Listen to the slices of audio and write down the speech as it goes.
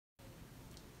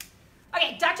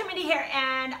Mindy here,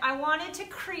 and I wanted to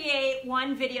create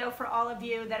one video for all of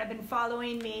you that have been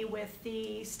following me with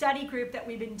the study group that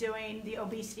we've been doing, the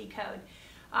Obesity Code.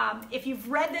 If you've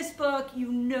read this book, you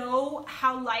know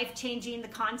how life-changing the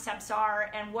concepts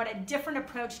are and what a different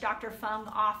approach Dr. Fung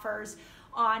offers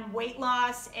on weight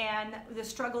loss and the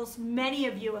struggles many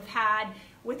of you have had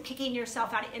with kicking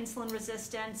yourself out of insulin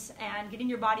resistance and getting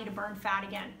your body to burn fat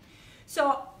again.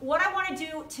 So what I want to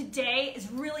do today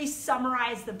is really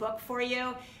summarize the book for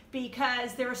you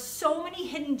because there are so many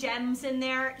hidden gems in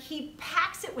there. He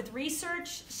packs it with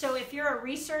research. So if you're a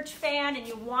research fan and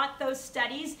you want those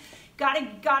studies,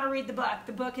 gotta read the book.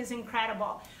 The book is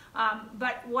incredible.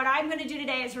 But what I'm going to do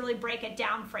today is really break it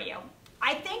down for you.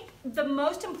 I think the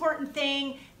most important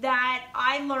thing that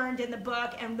I learned in the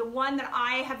book, and the one that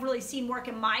I have really seen work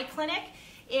in my clinic,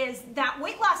 is that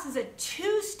weight loss is a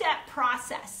two-step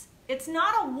process. It's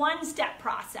not a one-step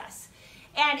process.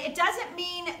 And it doesn't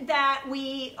mean that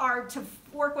we are to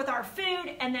work with our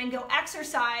food and then go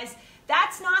exercise.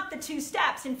 That's not the two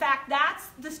steps. In fact, that's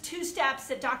the two steps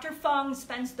that Dr. Fung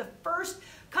spends the first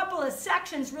couple of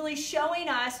sections really showing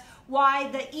us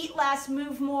why the eat less,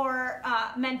 move more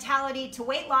mentality to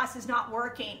weight loss is not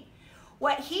working.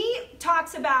 What he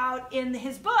talks about in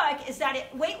his book is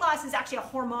that weight loss is actually a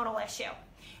hormonal issue.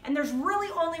 And there's really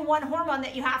only one hormone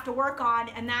that you have to work on,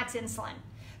 and that's insulin.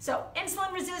 So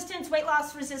insulin resistance, weight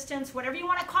loss resistance, whatever you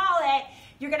want to call it,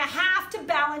 you're going to have to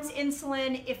balance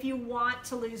insulin if you want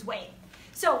to lose weight.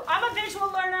 So I'm a visual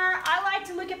learner. I like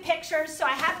to look at pictures, so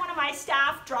I had one of my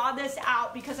staff draw this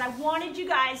out because I wanted you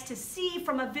guys to see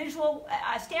from a visual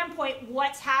standpoint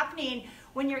what's happening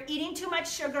when you're eating too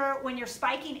much sugar, when you're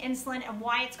spiking insulin, and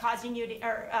why it's causing you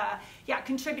to,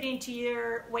 contributing to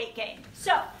your weight gain.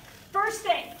 So first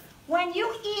thing, when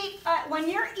you're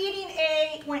eating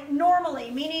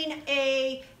normally, meaning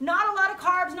not a lot of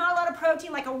carbs, not a lot of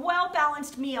protein, like a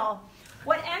well-balanced meal,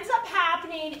 what ends up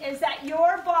happening is that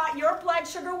your blood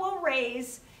sugar will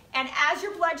raise, and as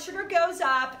your blood sugar goes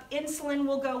up, insulin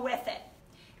will go with it.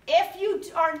 If you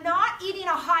are not eating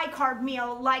a high-carb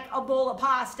meal like a bowl of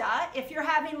pasta, if you're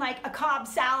having like a Cobb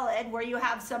salad where you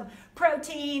have some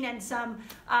protein and some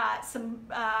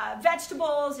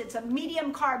vegetables, it's a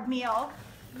medium-carb meal,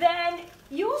 then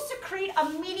you will secrete a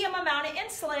medium amount of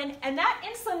insulin, and that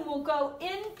insulin will go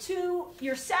into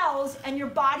your cells and your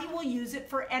body will use it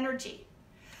for energy.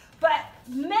 But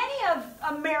many of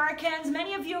Americans,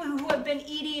 many of you who have been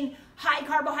eating high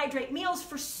carbohydrate meals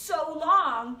for so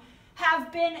long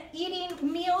have been eating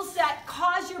meals that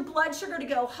cause your blood sugar to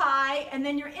go high and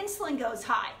then your insulin goes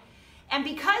high. And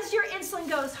because your insulin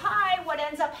goes high, what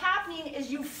ends up happening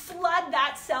is you flood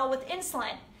that cell with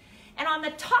insulin. And on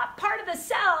the top part of the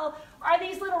cell are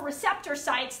these little receptor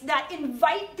sites that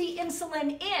invite the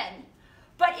insulin in.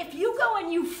 But if you go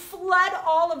and you flood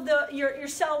all of your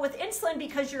cell with insulin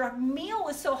because your meal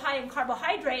was so high in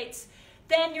carbohydrates,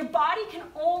 then your body can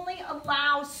only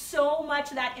allow so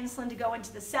much of that insulin to go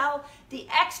into the cell. The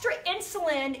extra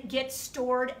insulin gets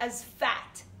stored as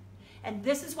fat. And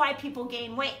this is why people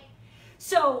gain weight.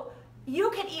 So you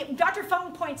can eat, Dr.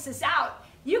 Fung points this out,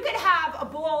 you could have a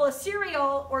bowl of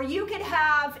cereal, or you could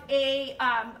have a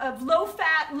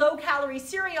low-fat, low-calorie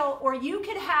cereal, or you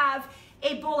could have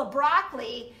a bowl of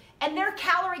broccoli, and their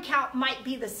calorie count might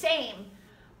be the same,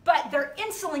 but their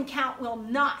insulin count will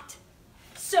not.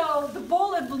 So the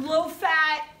bowl of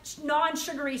low-fat,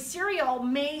 non-sugary cereal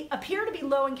may appear to be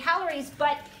low in calories,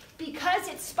 but because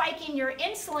it's spiking your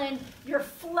insulin, you're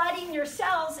flooding your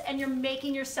cells and you're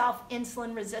making yourself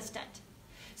insulin resistant.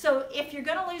 So if you're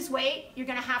going to lose weight, you're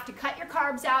going to have to cut your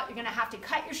carbs out, you're going to have to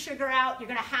cut your sugar out, you're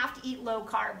going to have to eat low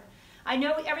carb. I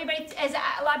know everybody, as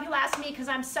a lot of people ask me, because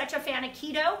I'm such a fan of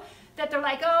keto, that they're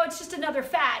like, oh, it's just another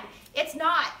fad. It's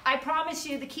not. I promise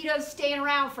you the keto's staying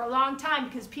around for a long time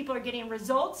because people are getting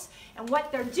results. And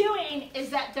what they're doing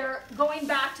is that they're going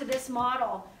back to this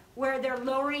model where they're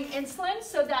lowering insulin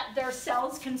so that their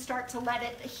cells can start to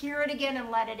hear it again and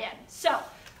let it in. So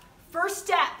first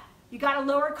step, you got to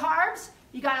lower carbs.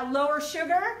 You got to lower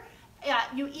sugar.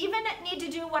 You even need to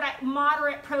do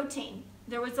moderate protein.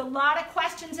 There was a lot of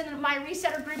questions in my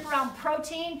resetter group around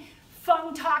protein.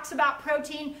 Fung talks about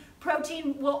protein.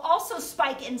 Protein will also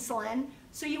spike insulin,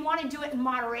 so you want to do it in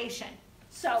moderation.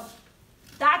 So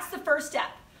that's the first step.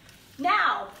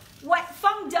 Now, what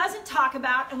Fung doesn't talk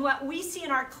about and what we see in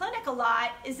our clinic a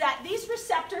lot is that these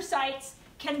receptor sites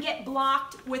can get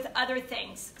blocked with other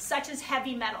things, such as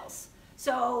heavy metals.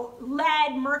 So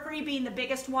lead, mercury being the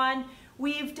biggest one.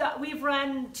 We've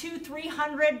run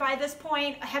 200-300 by this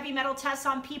point, heavy metal tests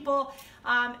on people.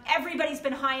 Everybody's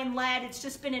been high in lead. It's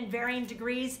just been in varying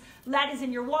degrees. Lead is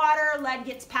in your water. Lead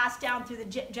gets passed down through the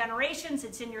generations.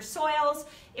 It's in your soils.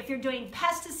 If you're doing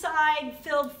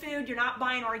pesticide-filled food, you're not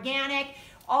buying organic.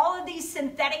 All of these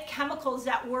synthetic chemicals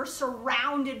that we're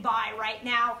surrounded by right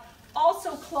now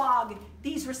also clog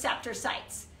these receptor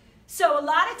sites. So a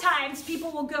lot of times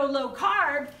people will go low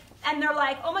carb and they're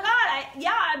like, oh my God,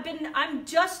 I'm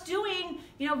just doing,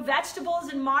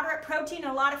 vegetables and moderate protein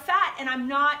and a lot of fat, and I'm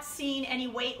not seeing any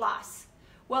weight loss.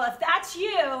 Well, if that's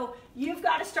you, you've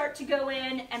got to start to go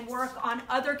in and work on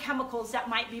other chemicals that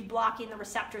might be blocking the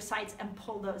receptor sites and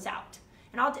pull those out.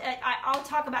 And I'll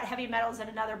talk about heavy metals at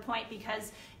another point,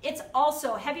 because it's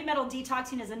also, heavy metal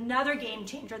detoxing is another game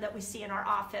changer that we see in our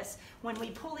office. When we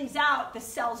pull these out, the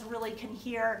cells really can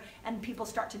hear and people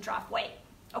start to drop weight,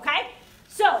 okay?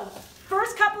 So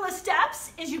first couple of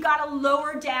steps is you got to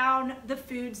lower down the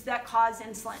foods that cause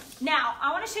insulin. Now,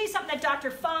 I want to show you something that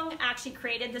Dr. Fung actually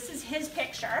created. This is his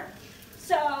picture.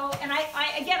 So, and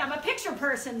again, I'm a picture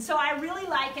person, so I really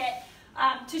like it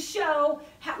to show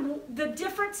the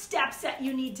different steps that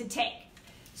you need to take.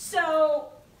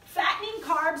 So fattening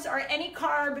carbs are any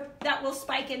carb that will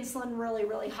spike insulin really,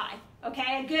 really high.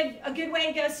 Okay, a good way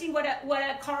to go see what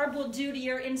a carb will do to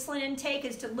your insulin intake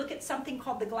is to look at something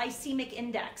called the glycemic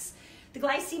index. The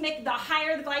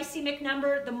higher the glycemic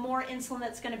number, the more insulin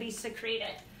that's going to be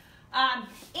secreted.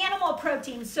 Animal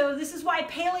protein, so this is why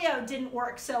paleo didn't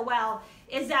work so well,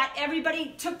 is that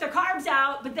everybody took their carbs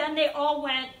out, but then they all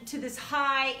went to this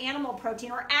high animal protein,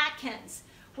 or Atkins.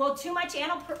 Well, too much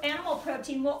animal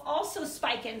protein will also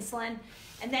spike insulin.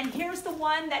 And then here's the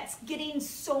one that's getting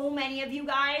so many of you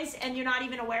guys, and you're not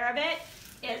even aware of it,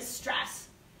 is stress.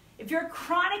 If you're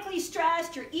chronically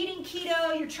stressed, you're eating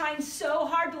keto, you're trying so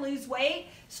hard to lose weight,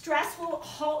 stress will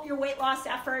halt your weight loss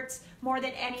efforts more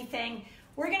than anything.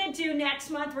 We're going to do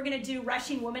next month, we're going to do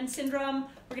Rushing Woman Syndrome.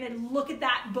 We're going to look at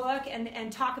that book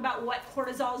and talk about what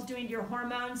cortisol is doing to your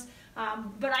hormones.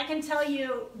 But I can tell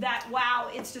you that, wow,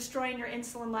 it's destroying your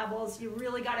insulin levels. You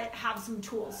really got to have some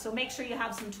tools. So make sure you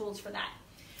have some tools for that.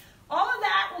 All of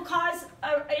that will cause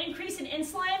an increase in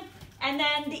insulin, and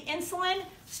then the insulin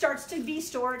starts to be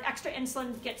stored. Extra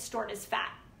insulin gets stored as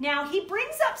fat. Now, he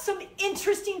brings up some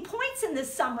interesting points in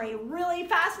this summary, really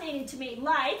fascinating to me,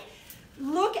 like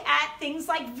look at things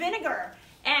like vinegar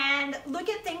and look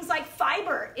at things like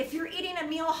fiber. If you're eating a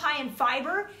meal high in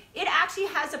fiber, it actually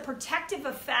has a protective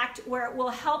effect where it will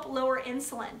help lower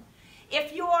insulin.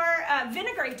 If your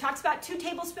vinegar, he talks about 2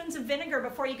 tablespoons of vinegar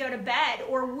before you go to bed,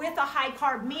 or with a high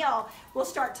carb meal, will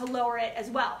start to lower it as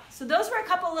well. So those were a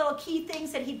couple little key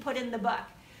things that he put in the book.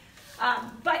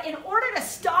 But in order to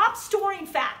stop storing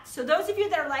fat, so those of you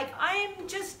that are like, I'm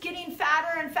just getting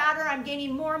fatter and fatter, I'm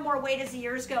gaining more and more weight as the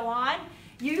years go on,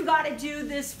 you got to do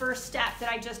this first step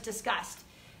that I just discussed.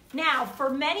 Now, for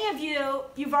many of you,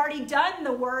 you've already done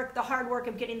the work, the hard work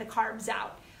of getting the carbs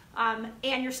out.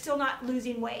 And you're still not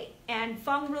losing weight. And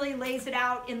Fung really lays it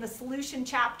out in the solution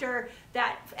chapter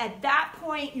that at that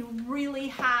point you really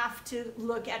have to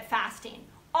look at fasting.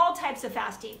 All types of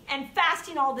fasting, and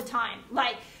fasting all the time.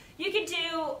 Like you can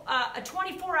do a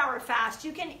 24-hour fast,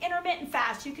 you can intermittent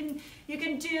fast, you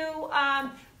can do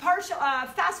partial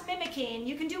fast mimicking,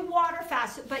 you can do water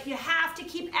fast, but you have to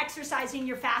keep exercising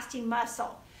your fasting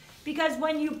muscle. Because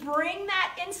when you bring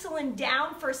that insulin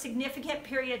down for a significant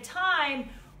period of time,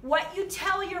 what you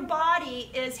tell your body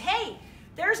is, hey,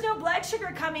 there's no blood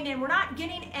sugar coming in. We're not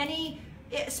getting any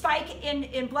spike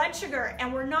in blood sugar,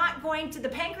 and the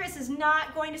pancreas is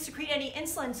not going to secrete any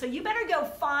insulin. So you better go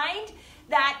find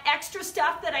that extra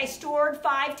stuff that I stored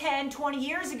 5, 10, 20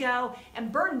 years ago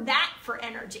and burn that for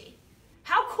energy.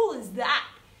 How cool is that?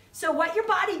 So what your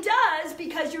body does,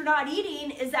 because you're not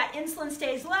eating, is that insulin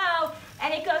stays low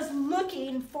and it goes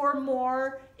looking for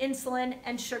more insulin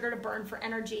and sugar to burn for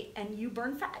energy, and you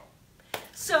burn fat.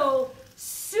 So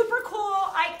super cool.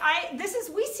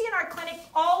 We see in our clinic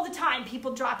all the time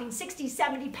people dropping 60,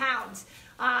 70 pounds.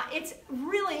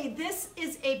 This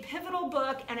is a pivotal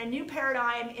book and a new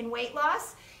paradigm in weight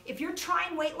loss. If you're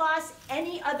trying weight loss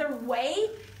any other way,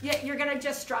 you're gonna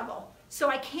just struggle. So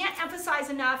I can't emphasize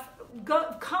enough,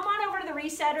 come on over to the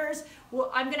Resetters. Well,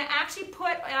 I'm going to actually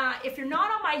put, if you're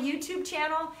not on my YouTube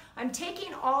channel, I'm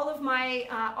taking all of my,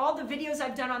 all the videos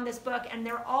I've done on this book, and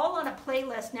they're all on a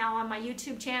playlist now on my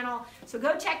YouTube channel. So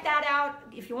go check that out.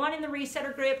 If you want in the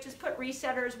Resetter group, just put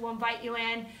Resetters, we'll invite you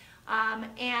in.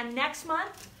 And next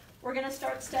month, we're going to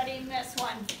start studying this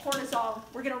one, cortisol.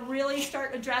 We're going to really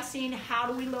start addressing how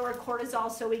do we lower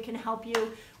cortisol so we can help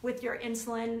you with your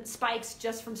insulin spikes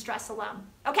just from stress alone.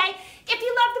 Okay? If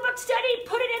you love the book study,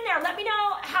 put it in there. Let me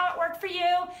know how it worked for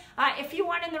you. If you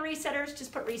want in the resetters,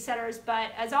 just put resetters.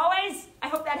 But as always, I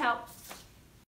hope that helped.